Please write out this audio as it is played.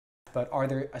But are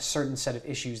there a certain set of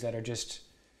issues that are just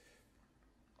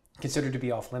considered to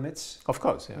be off limits? Of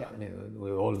course, yeah. Yeah. I mean,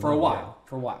 we all For a know, while. yeah.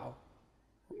 For a while.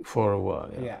 For a while,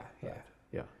 yeah. Yeah. Yeah.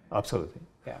 Yeah, absolutely.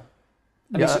 Yeah.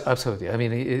 Yeah, absolutely. I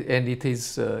mean, and it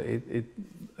is,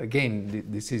 again,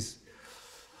 this is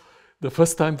the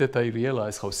first time that I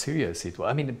realized how serious it was.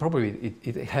 I mean, probably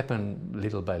it happened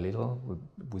little by little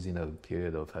within a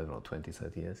period of, I don't know, 20,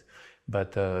 30 years.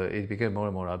 But it became more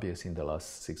and more obvious in the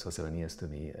last 6 or 7 years to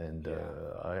me. And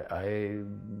I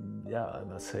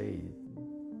must say,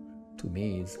 to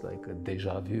me, it's like a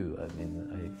deja vu. I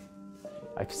mean,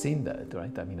 I've seen that,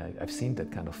 right? I mean, I've seen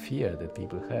that kind of fear that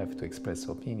people have to express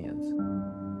opinions.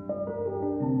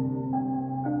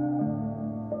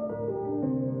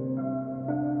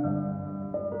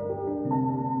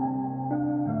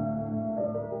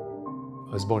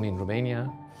 I was born in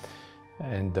Romania,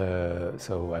 and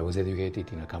so I was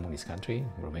educated in a communist country.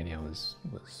 Romania was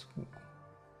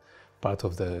part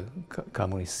of the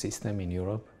communist system in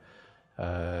Europe.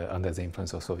 Under the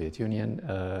influence of Soviet Union,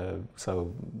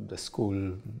 so the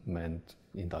school meant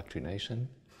indoctrination.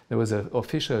 There was an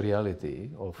official reality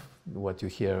of what you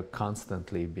hear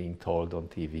constantly being told on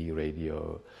TV,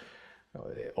 radio,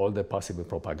 all the possible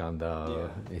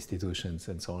propaganda institutions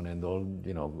and so on, and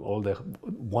all the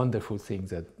wonderful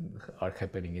things that are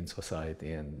happening in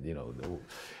society, and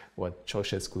what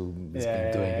Ceausescu has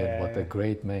been doing, and what a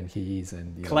great man he is,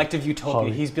 and collective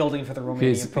utopia he's building for the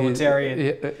Romanian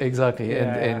proletariat. Exactly,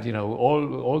 and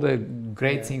all the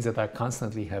great things that are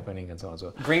constantly happening, and so on.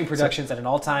 So grain production's at an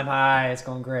all-time high. It's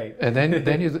going great. And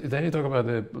then you talk about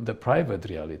the private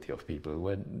reality of people,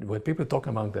 when people talk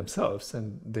among themselves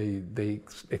and they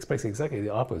express exactly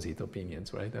the opposite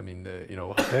opinions, right? I mean,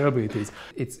 how terrible it is.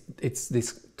 It's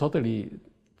this totally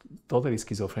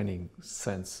schizophrenic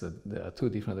sense that there are two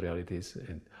different realities,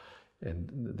 and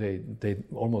they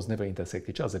almost never intersect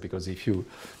each other, because if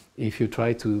you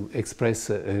try to express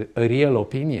a real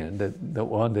opinion, that the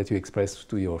one that you express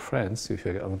to your friends, if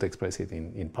you want to express it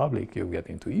in public, you get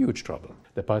into huge trouble.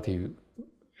 The party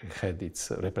had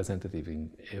its representative in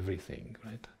everything,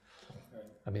 right?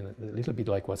 I mean, a little bit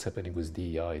like what's happening with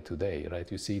DEI today, right?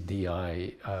 You see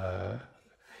DEI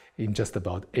in just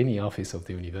about any office of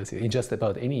the university, in just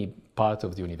about any part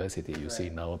of the university, you see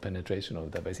now a penetration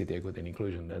of diversity, equity, and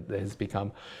inclusion that has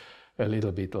become a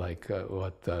little bit like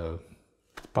what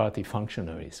party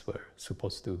functionaries were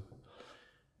supposed to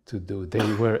do.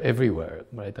 They were everywhere,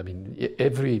 right? I mean,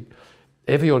 every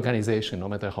organization, no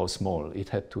matter how small, it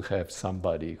had to have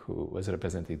somebody who was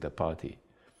representing the party.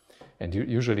 And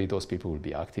usually those people would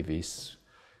be activists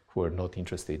who are not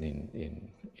interested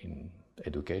in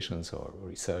educations or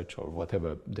research or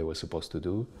whatever they were supposed to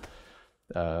do,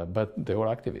 but they were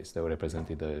activists. They were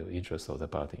representing the interests of the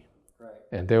party, right.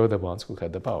 And they were the ones who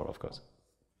had the power, of course.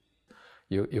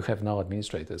 You have now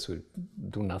administrators who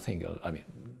do nothing else. I mean,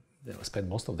 spend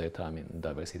most of their time in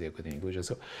diversity, equity, and inclusion.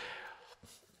 So,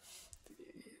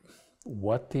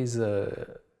 what is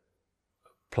a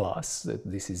plus that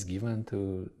this is given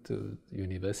to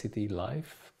university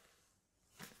life?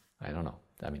 I don't know.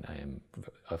 I mean, I'm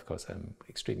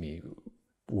extremely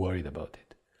worried about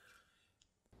it.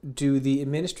 Do the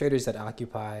administrators that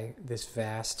occupy this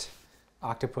vast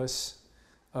octopus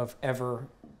of ever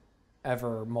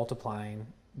multiplying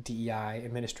DEI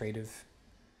administrative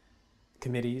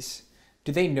committees,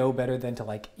 do they know better than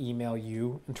to email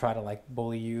you and try to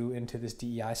bully you into this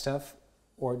DEI stuff?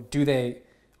 Or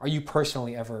are you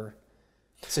personally ever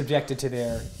subjected to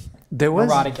their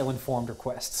neurotic, ill-informed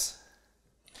requests?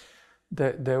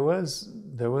 There was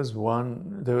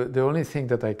one. The only thing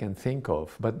that I can think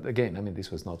of, but again, I mean,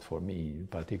 this was not for me in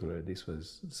particular. This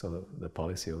was sort of the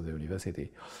policy of the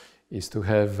university, is to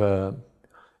have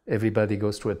everybody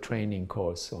goes through a training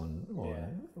course on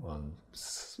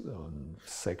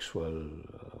sexual.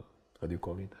 What do you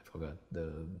call it? I forgot.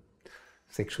 The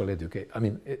sexual education. I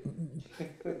mean.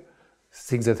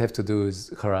 Things that have to do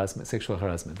with harassment, sexual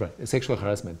harassment, right? A sexual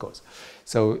harassment course.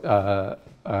 So,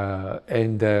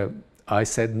 I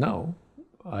said no.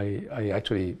 I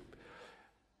actually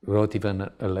wrote even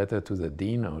a letter to the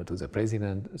dean or to the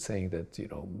president saying that,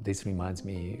 this reminds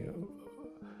me.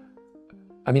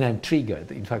 I mean, I'm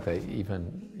triggered. In fact, I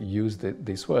even used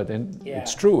this word, and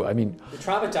it's true. I mean, you're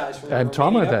traumatized. I'm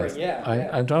traumatized.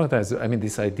 I'm traumatized. I mean,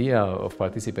 this idea of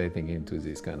participating into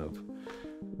this kind of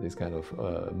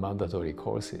mandatory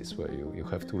courses where you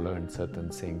have to learn certain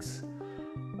things,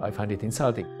 I find it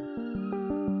insulting.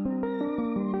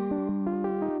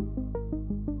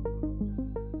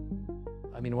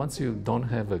 I mean, once you don't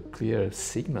have a clear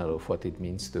signal of what it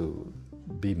means to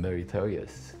be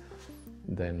meritorious,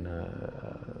 then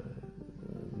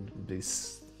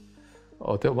this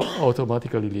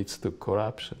automatically leads to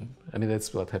corruption. I mean,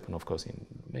 that's what happened, of course, in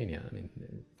Romania. I mean,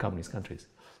 communist countries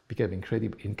became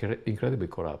incredibly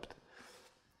corrupt.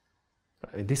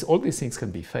 I mean, all these things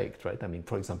can be faked, right? I mean,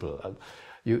 for example,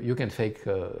 you can fake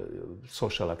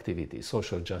social activity,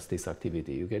 social justice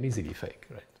activity. You can easily fake,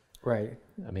 right? Right.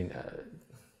 I mean,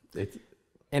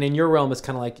 and in your realm, it's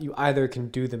kind of like you either can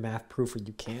do the math proof or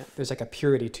you can't. There's like a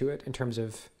purity to it in terms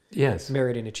of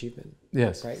merit and achievement.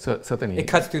 Yes, right. So, certainly. It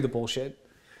cuts through the bullshit.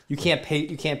 You can't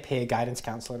pay a guidance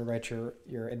counselor to write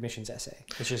your admissions essay.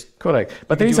 It's just correct.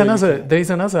 But there is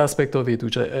another aspect of it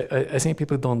which I think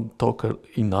people don't talk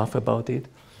enough about it,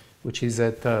 which is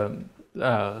that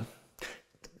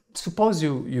suppose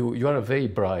you are a very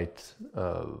bright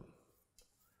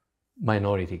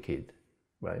minority kid,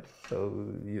 right? So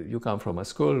you come from a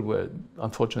school where,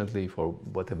 unfortunately, for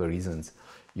whatever reasons,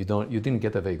 you didn't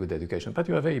get a very good education, but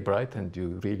you are very bright and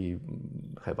you really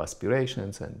have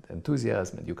aspirations and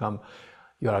enthusiasm, and you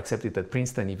are accepted at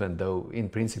Princeton, even though in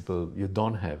principle you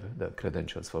don't have the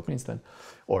credentials for Princeton,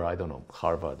 or I don't know,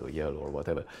 Harvard or Yale or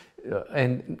whatever.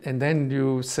 And then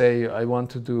you say, I want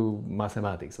to do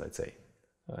mathematics, let's say,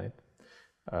 right?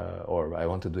 Or I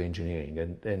want to do engineering,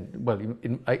 and well,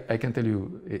 I can tell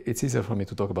you, it's easier for me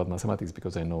to talk about mathematics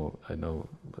because I know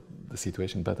the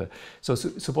situation better. So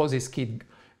suppose this kid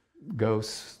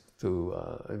comes to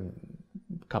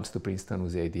Princeton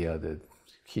with the idea that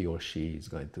he or she is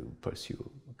going to pursue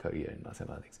a career in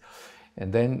mathematics,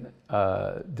 and then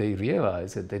they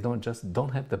realize that they don't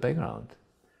have the background.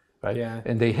 Right? Yeah.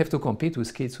 And they have to compete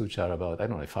with kids which are about, I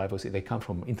don't know, 5 or 6. They come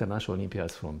from international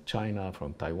Olympiads from China,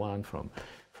 from Taiwan, from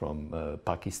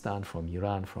Pakistan, from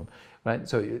Iran, right?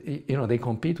 So they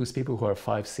compete with people who are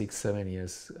 5, 6, 7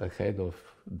 years ahead of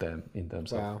them in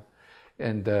terms of.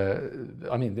 And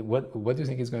I mean, what do you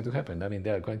think is going to happen? I mean, they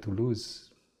are going to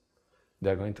lose. They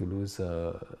are going to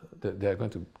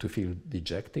feel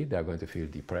dejected. They are going to feel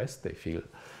depressed. They feel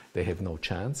they have no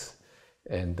chance.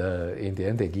 And in the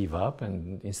end, they give up,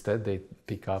 and instead they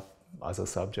pick up other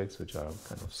subjects, which are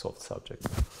kind of soft subjects.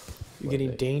 You're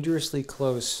getting dangerously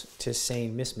close to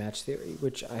sane mismatch theory,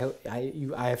 which I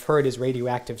have heard is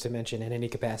radioactive to mention in any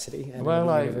capacity at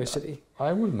any university.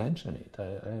 I will mention it.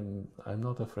 I'm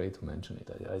not afraid to mention it.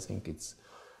 I think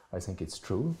it's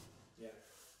true. Yeah.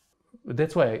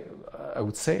 That's why I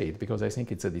would say it, because I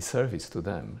think it's a disservice to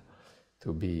them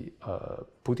to be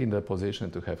put in the position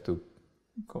to have to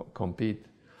compete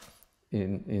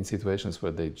in situations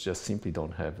where they just simply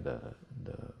don't have the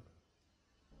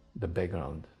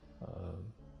background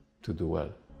to do well,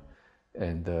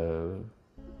 and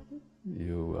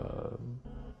you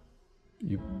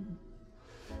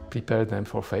prepare them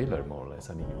for failure, more or less.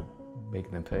 I mean, you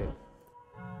make them fail.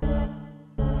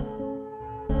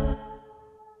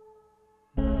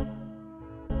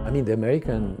 I mean, the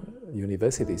American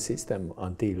university system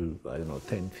until, I don't know,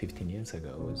 10, 15 years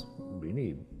ago was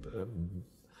really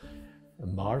a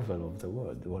marvel of the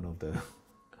world, one of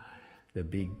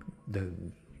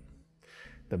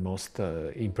the most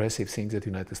impressive things that the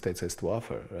United States has to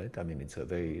offer, right? I mean,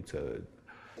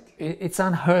 it's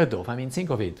unheard of. I mean, think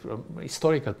of it from a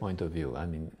historical point of view. I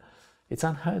mean, it's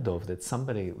unheard of that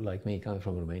somebody like me coming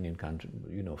from a Romanian country,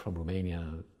 from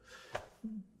Romania,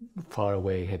 far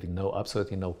away, having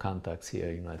absolutely no contacts here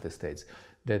in the United States,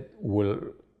 that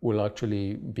will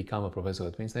actually become a professor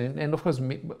at Princeton. And of course,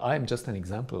 I'm just an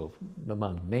example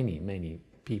among many, many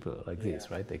people like this,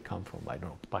 right? They come from, I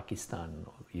don't know, Pakistan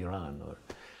or Iran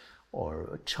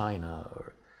or China,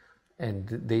 and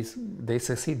they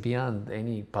succeed beyond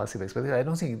any possible expectation. I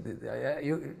don't think,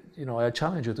 I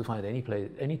challenge you to find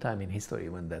any time in history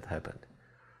when that happened.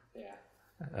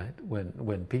 Right?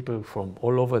 When people from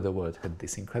all over the world had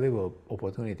these incredible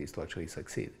opportunities to actually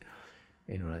succeed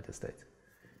in the United States.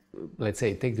 Let's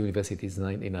say, take the universities in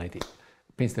 1990.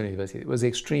 Princeton University was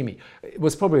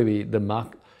probably it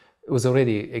was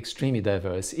already extremely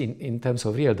diverse in terms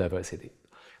of real diversity.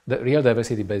 The real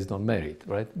diversity based on merit,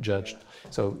 right? Judged.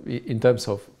 So in terms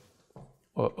of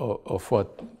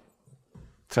what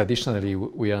traditionally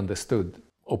we understood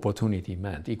opportunity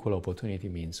meant, equal opportunity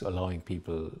means allowing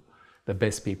people, the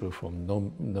best people from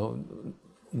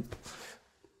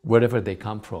wherever they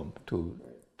come from, to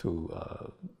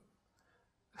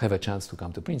have a chance to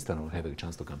come to Princeton or have a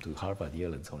chance to come to Harvard,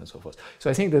 Yale, and so on and so forth. So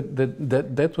I think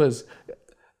that was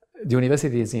the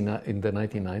universities in the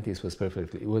 1990s was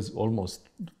perfectly. It was almost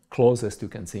closest you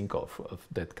can think of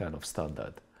that kind of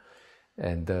standard.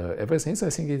 And ever since,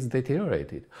 I think it's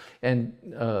deteriorated. And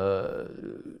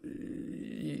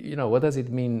what does it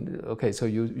mean? Okay, so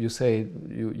you say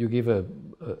you give a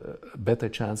better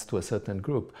chance to a certain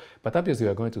group, but obviously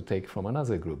you are going to take from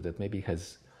another group that maybe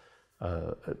has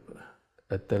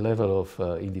at the level of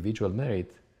individual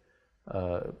merit,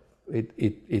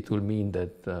 it will mean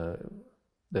that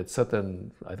that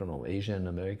certain, I don't know, Asian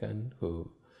American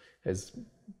who has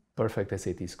perfect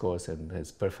SAT scores and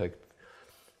has perfect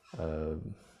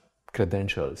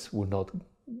credentials will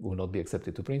not be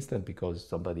accepted to Princeton because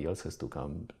somebody else has to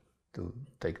come to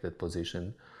take that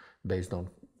position based on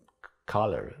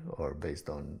color or based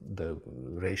on the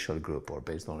racial group or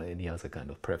based on any other kind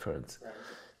of preference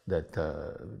that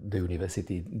the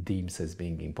university deems as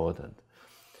being important.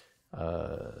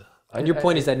 And your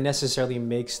point is that necessarily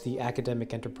makes the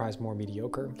academic enterprise more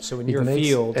mediocre. So in your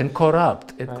field... And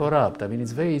corrupt, corrupt. I mean,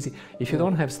 it's very easy. If you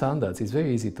don't have standards, it's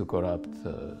very easy to corrupt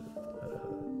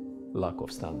lack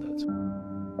of standards.